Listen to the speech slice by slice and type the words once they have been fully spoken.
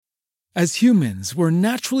As humans, we're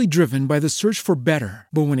naturally driven by the search for better.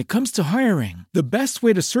 But when it comes to hiring, the best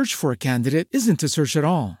way to search for a candidate isn't to search at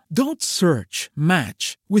all. Don't search,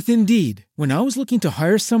 match with Indeed. When I was looking to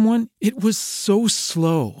hire someone, it was so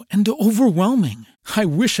slow and overwhelming. I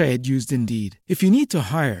wish I had used Indeed. If you need to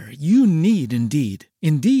hire, you need Indeed.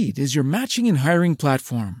 Indeed is your matching and hiring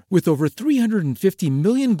platform with over 350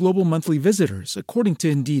 million global monthly visitors, according to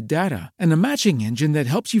Indeed data, and a matching engine that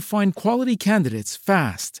helps you find quality candidates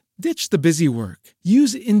fast. Ditch the busy work.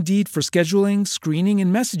 Use Indeed for scheduling, screening,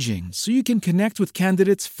 and messaging so you can connect with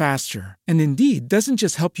candidates faster. And Indeed doesn't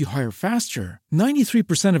just help you hire faster.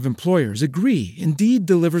 93% of employers agree Indeed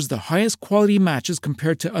delivers the highest quality matches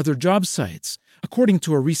compared to other job sites, according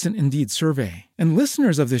to a recent Indeed survey. And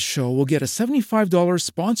listeners of this show will get a $75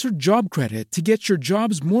 sponsored job credit to get your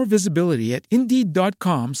jobs more visibility at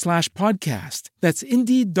Indeed.com/podcast. That's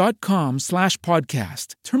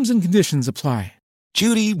Indeed.com/podcast. Terms and conditions apply.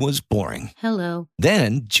 Judy was boring. Hello.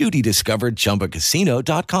 Then Judy discovered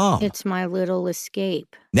ChumbaCasino.com. It's my little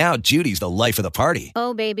escape. Now Judy's the life of the party.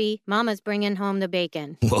 Oh, baby, mama's bringing home the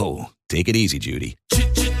bacon. Whoa, take it easy, Judy.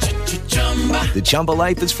 The Chumba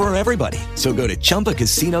life is for everybody. So go to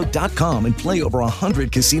ChumbaCasino.com and play over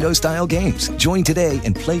 100 casino-style games. Join today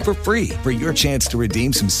and play for free for your chance to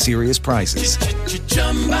redeem some serious prizes.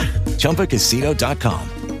 ChumbaCasino.com.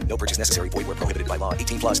 No purchase necessary. Void where prohibited by law.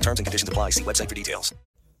 18 plus terms and conditions apply. See website for details.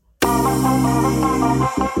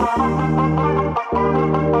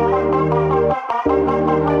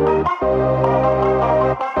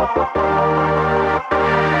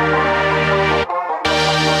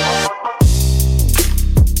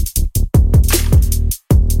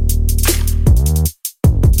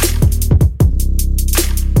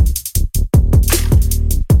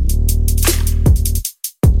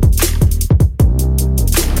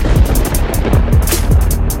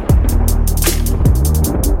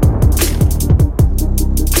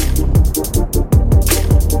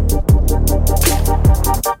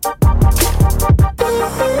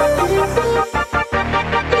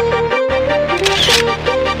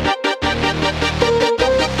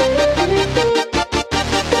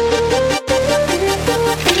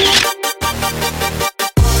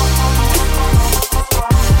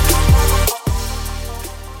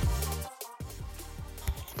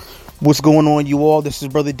 What's going on, you all? This is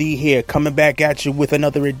Brother D here, coming back at you with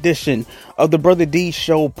another edition of the Brother D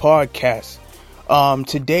Show podcast.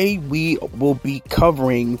 Today we will be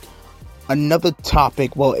covering another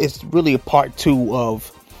topic. Well, it's really a part 2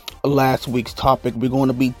 of last week's topic. We're going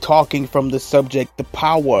to be talking from the subject, the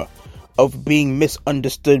power of being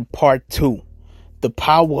misunderstood, part 2. The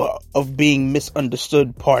power of being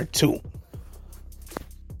misunderstood, part 2.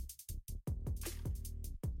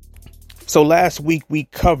 So last week we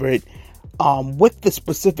covered what the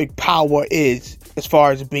specific power is as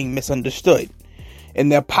far as being misunderstood.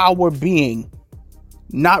 And their power being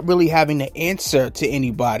not really having to answer to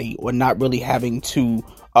anybody, or not really having to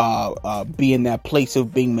be in that place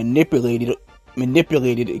of being manipulated,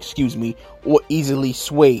 or easily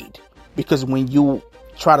swayed. Because when you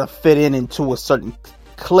try to fit into a certain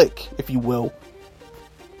clique, if you will,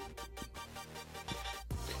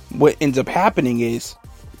 what ends up happening is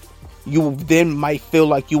you then might feel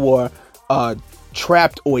like you are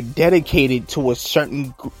trapped or dedicated to a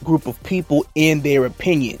certain group of people and their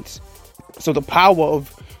opinions. So the power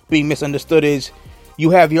of being misunderstood is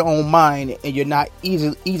you have your own mind and you're not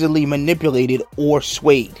easily manipulated or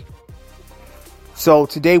swayed. So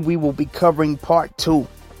today we will be covering part 2.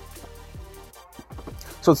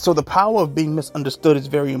 So the power of being misunderstood is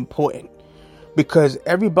very important. Because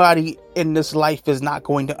everybody in this life is not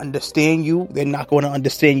going to understand you. They're not going to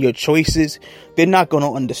understand your choices. They're not going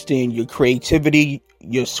to understand your creativity,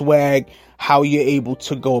 your swag, how you're able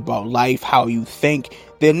to go about life, how you think.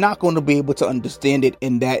 They're not going to be able to understand it,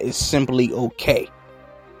 and that is simply okay.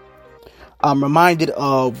 I'm reminded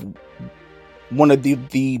of one of the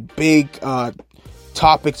big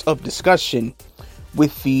topics of discussion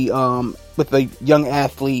with the young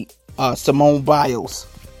athlete Simone Biles.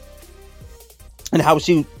 And how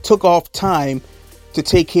she took off time to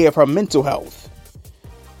take care of her mental health.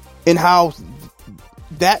 And how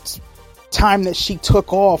that time that she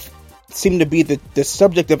took off seemed to be the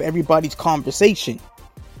subject of everybody's conversation.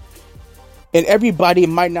 And everybody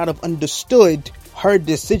might not have understood her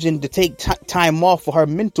decision to take time off for her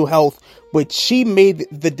mental health. But she made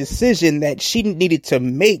the decision that she needed to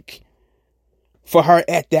make for her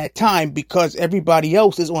at that time, because everybody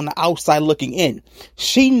else is on the outside looking in.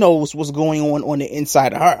 She knows what's going on the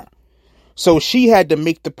inside of her. So she had to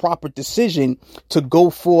make the proper decision to go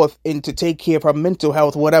forth and to take care of her mental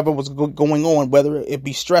health, whatever was going on, whether it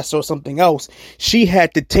be stress or something else. She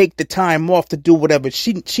had to take the time off to do whatever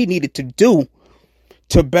she needed to do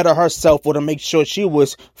to better herself or to make sure she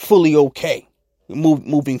was fully okay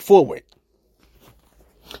moving forward.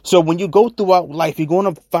 So when you go throughout life, you're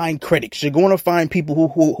going to find critics. You're going to find people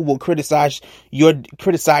who will criticize your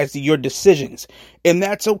decisions. And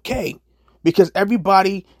that's okay, because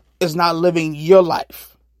everybody is not living your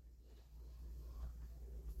life.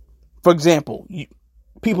 For example,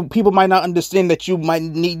 people might not understand that you might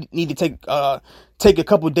need to take a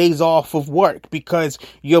couple of days off of work because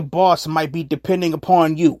your boss might be depending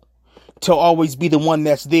upon you to always be the one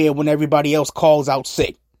that's there when everybody else calls out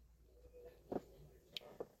sick.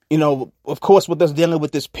 You know, of course, with us dealing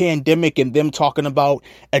with this pandemic and them talking about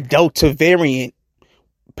a Delta variant,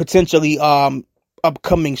 potentially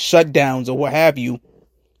upcoming shutdowns or what have you,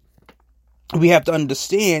 we have to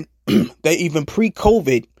understand that even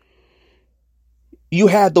pre-COVID, you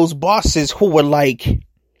had those bosses who were like,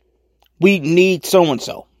 we need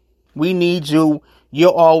so-and-so. We need you.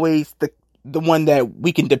 You're always the one that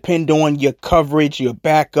we can depend on, your coverage, your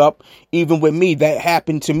backup. Even with me, that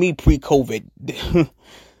happened to me pre-COVID.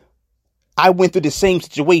 I went through the same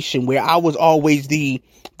situation where I was always the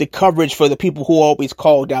coverage for the people who always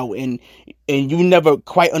called out, and you never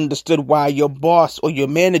quite understood why your boss or your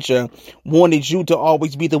manager wanted you to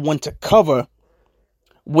always be the one to cover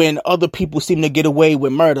when other people seem to get away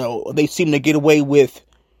with murder, or they seem to get away with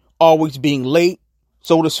always being late,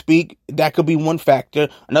 so to speak. That could be one factor.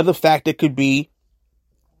 Another factor could be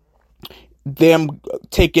them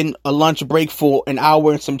taking a lunch break for an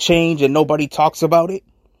hour and some change and nobody talks about it.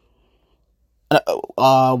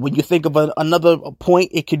 When you think of another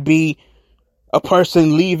point, it could be a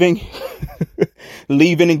person leaving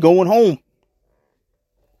and going home.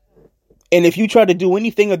 And if you try to do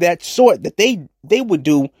anything of that sort that they would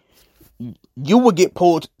do, you would get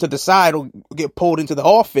pulled to the side or get pulled into the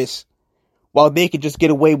office, while they could just get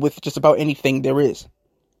away with just about anything there is.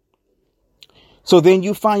 So then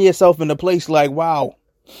you find yourself in a place like, wow,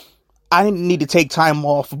 I didn't need to take time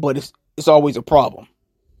off, but it's always a problem.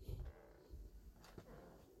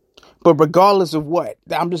 But regardless of what,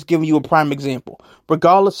 I'm just giving you a prime example.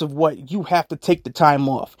 Regardless of what, you have to take the time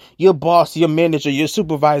off. Your boss, your manager, your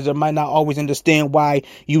supervisor might not always understand why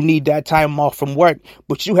you need that time off from work,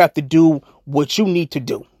 but you have to do what you need to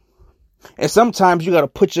do. And sometimes you got to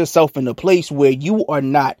put yourself in a place where you are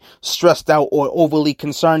not stressed out or overly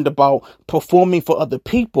concerned about performing for other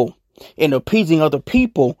people and appeasing other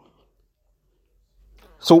people.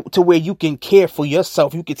 So to where you can care for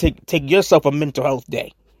yourself, you can take yourself a mental health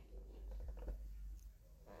day.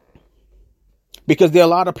 Because there are a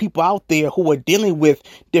lot of people out there who are dealing with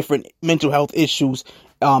different mental health issues,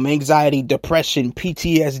 anxiety, depression,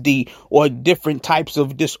 PTSD, or different types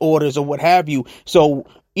of disorders or what have you. So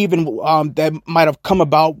even that might have come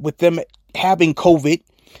about with them having COVID,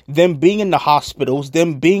 them being in the hospitals,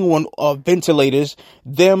 them being on ventilators,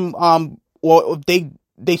 them or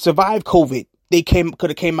they survived COVID. They could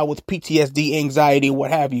have came out with PTSD, anxiety,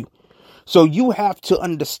 what have you. So you have to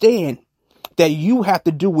understand that you have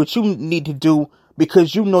to do what you need to do,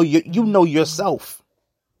 because you know yourself.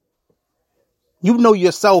 You know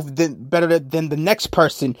yourself better than the next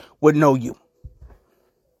person would know you.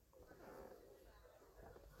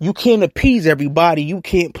 You can't appease everybody. You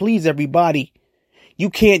can't please everybody. You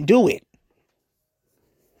can't do it.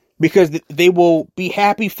 Because they will be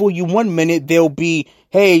happy for you one minute. They'll be,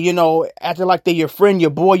 hey, acting like they're your friend,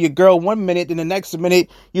 your boy, your girl one minute. Then the next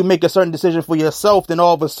minute, you make a certain decision for yourself. Then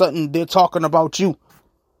all of a sudden, they're talking about you.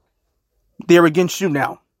 They're against you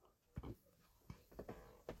now.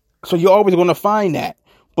 So you're always going to find that.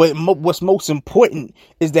 But what's most important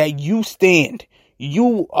is that you stand.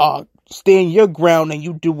 You stand your ground and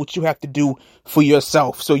you do what you have to do for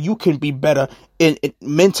yourself. So you can be better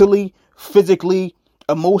mentally, physically,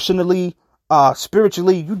 emotionally,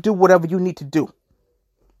 spiritually. You do whatever you need to do.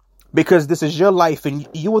 Because this is your life and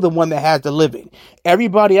you are the one that has to live it.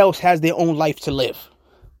 Everybody else has their own life to live.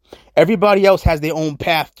 Everybody else has their own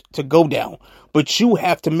path to go down. But you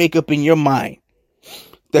have to make up in your mind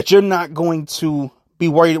that you're not going to be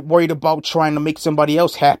worried about trying to make somebody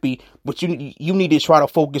else happy, but you need to try to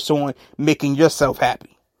focus on making yourself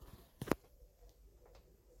happy.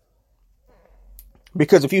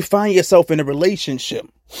 Because if you find yourself in a relationship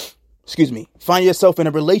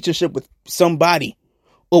with somebody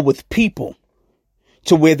or with people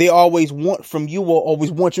to where they always want from you or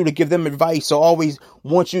always want you to give them advice or always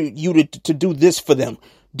want you to do this for them,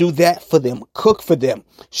 do that for them, cook for them,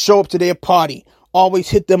 show up to their party, always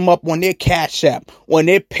hit them up on their Cash App, on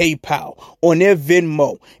their PayPal, on their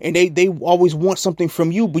Venmo, and they always want something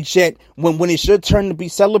from you, but yet when it's your turn to be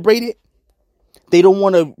celebrated, they don't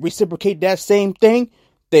want to reciprocate that same thing.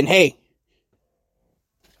 Then hey,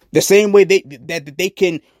 the same way they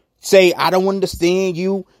can say, I don't understand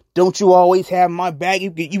you, don't you always have my back,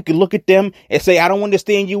 you can look at them and say, I don't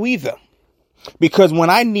understand you either, because when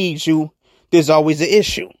I need you, there's always an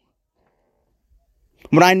issue.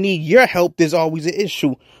 When I need your help, there's always an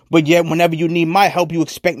issue. But yet, whenever you need my help, you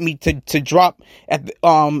expect me to drop at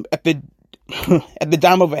the at the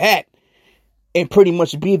dime of a hat and pretty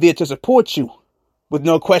much be there to support you with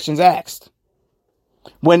no questions asked.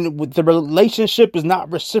 When the relationship is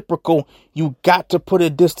not reciprocal, you got to put a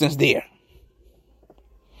distance there.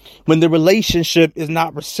 When the relationship is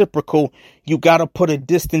not reciprocal, you got to put a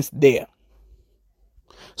distance there.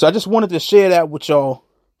 So I just wanted to share that with y'all.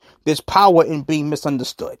 There's power in being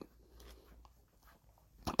misunderstood.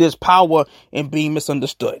 There's power in being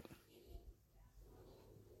misunderstood.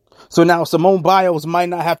 So now Simone Biles might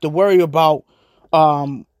not have to worry about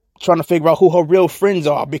trying to figure out who her real friends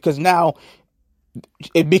are, because now,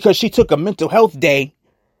 because she took a mental health day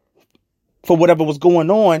for whatever was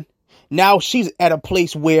going on, now she's at a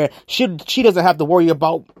place where she doesn't have to worry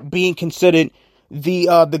about being considered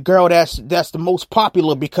the girl that's the most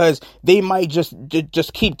popular, because they might just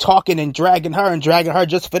keep talking and dragging her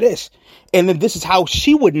just for this. And then this is how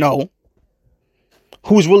she would know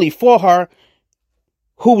who's really for her,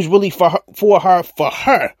 who's really for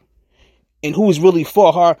her, and who's really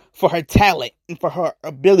for her talent and for her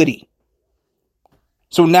ability.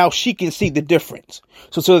 So now she can see the difference.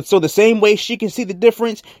 So the same way she can see the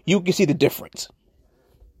difference, you can see the difference.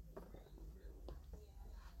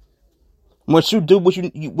 Once you do what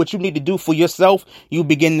you need to do for yourself, you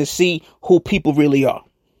begin to see who people really are.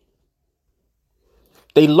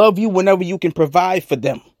 They love you whenever you can provide for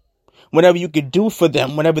them, whenever you can do for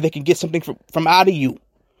them, whenever they can get something from out of you.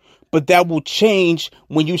 But that will change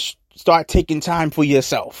when you start taking time for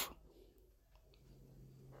yourself.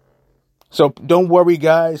 So don't worry,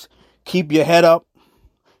 guys. Keep your head up.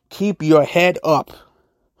 Keep your head up.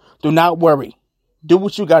 Do not worry. Do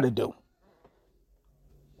what you got to do.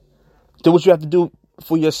 Do what you have to do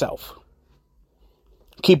for yourself.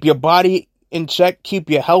 Keep your body in check.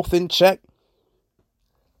 Keep your health in check.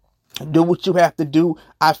 Do what you have to do.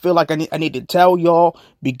 I feel like I need to tell y'all,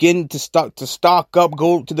 begin to stock up,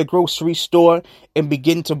 go to the grocery store and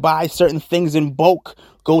begin to buy certain things in bulk.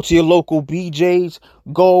 Go to your local BJ's.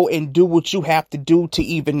 Go and do what you have to do to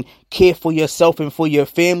even care for yourself and for your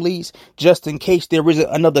families, just in case there is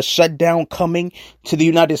another shutdown coming to the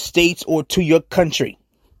United States or to your country.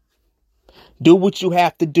 Do what you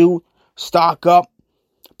have to do. Stock up.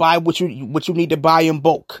 Buy what you need to buy in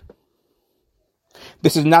bulk.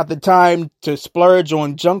 This is not the time to splurge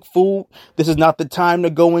on junk food. This is not the time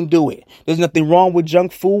to go and do it. There's nothing wrong with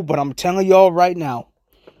junk food, but I'm telling y'all right now,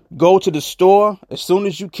 go to the store as soon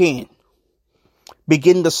as you can.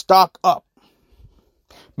 Begin to stock up.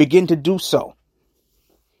 Begin to do so.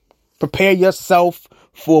 Prepare yourself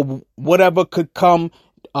for whatever could come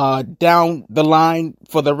down the line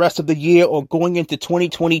for the rest of the year or going into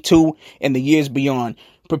 2022 and the years beyond.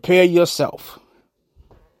 Prepare yourself.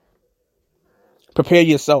 Prepare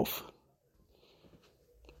yourself.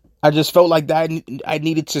 I just felt like that I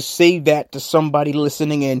needed to say that to somebody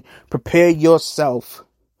listening in. Prepare yourself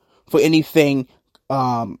for anything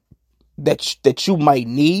that you might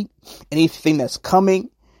need, anything that's coming,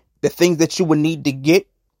 the things that you would need to get.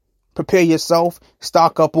 Prepare yourself.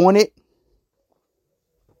 Stock up on it.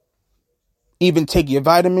 Even take your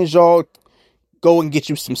vitamins, y'all. Go and get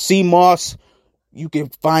you some sea moss. You can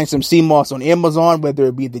find some sea moss on Amazon, whether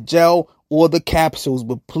it be the gel or the capsules.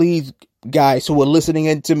 But please, guys who are listening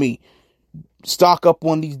in to me, stock up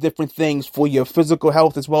on these different things for your physical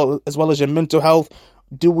health as well as your mental health.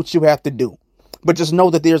 Do what you have to do. But just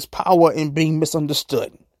know that there's power in being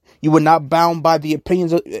misunderstood. You are not bound by the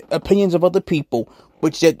opinions of other people,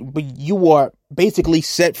 but you are basically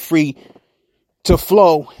set free to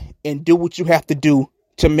flow and do what you have to do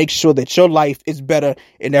to make sure that your life is better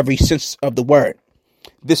in every sense of the word.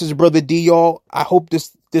 This is Brother D, y'all. I hope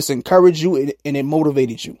this encouraged you and it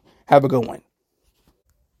motivated you. Have a good one.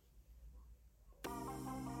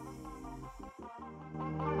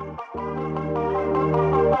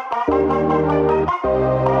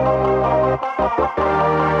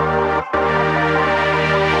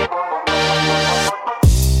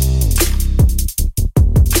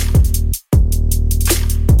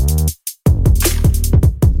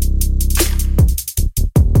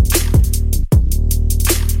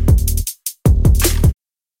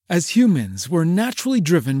 As humans, we're naturally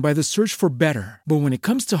driven by the search for better. But when it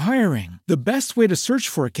comes to hiring, the best way to search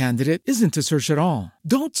for a candidate isn't to search at all.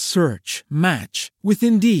 Don't search, match with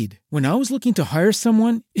Indeed. When I was looking to hire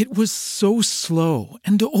someone, it was so slow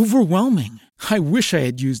and overwhelming. I wish I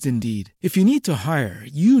had used Indeed. If you need to hire,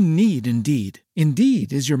 you need Indeed.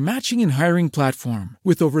 Indeed is your matching and hiring platform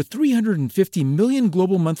with over 350 million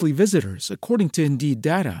global monthly visitors, according to Indeed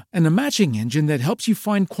data, and a matching engine that helps you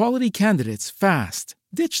find quality candidates fast.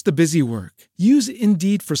 Ditch the busy work. Use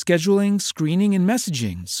Indeed for scheduling, screening, and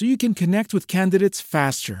messaging so you can connect with candidates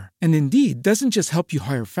faster. And Indeed doesn't just help you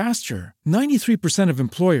hire faster. 93% of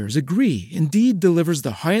employers agree Indeed delivers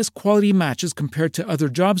the highest quality matches compared to other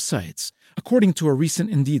job sites, according to a recent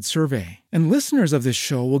Indeed survey. And listeners of this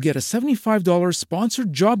show will get a $75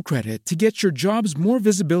 sponsored job credit to get your jobs more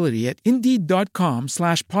visibility at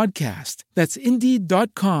Indeed.com/podcast. That's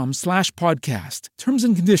Indeed.com/podcast. Terms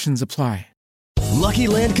and conditions apply. Lucky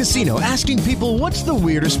Land Casino, asking people, what's the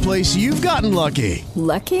weirdest place you've gotten lucky?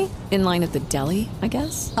 Lucky? In line at the deli, I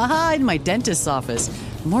guess? Aha, in my dentist's office.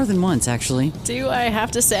 More than once, actually. Do I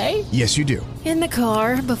have to say? Yes, you do. In the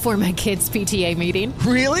car before my kids' PTA meeting.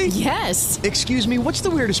 Really? Yes. Excuse me, what's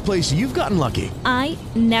the weirdest place you've gotten lucky? I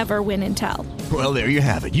never win and tell. Well, there you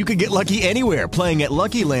have it. You can get lucky anywhere, playing at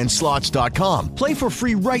LuckyLandSlots.com. Play for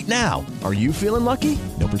free right now. Are you feeling lucky?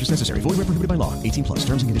 No purchase necessary. Void where prohibited by law. 18+.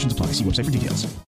 Terms and conditions apply. See website for details.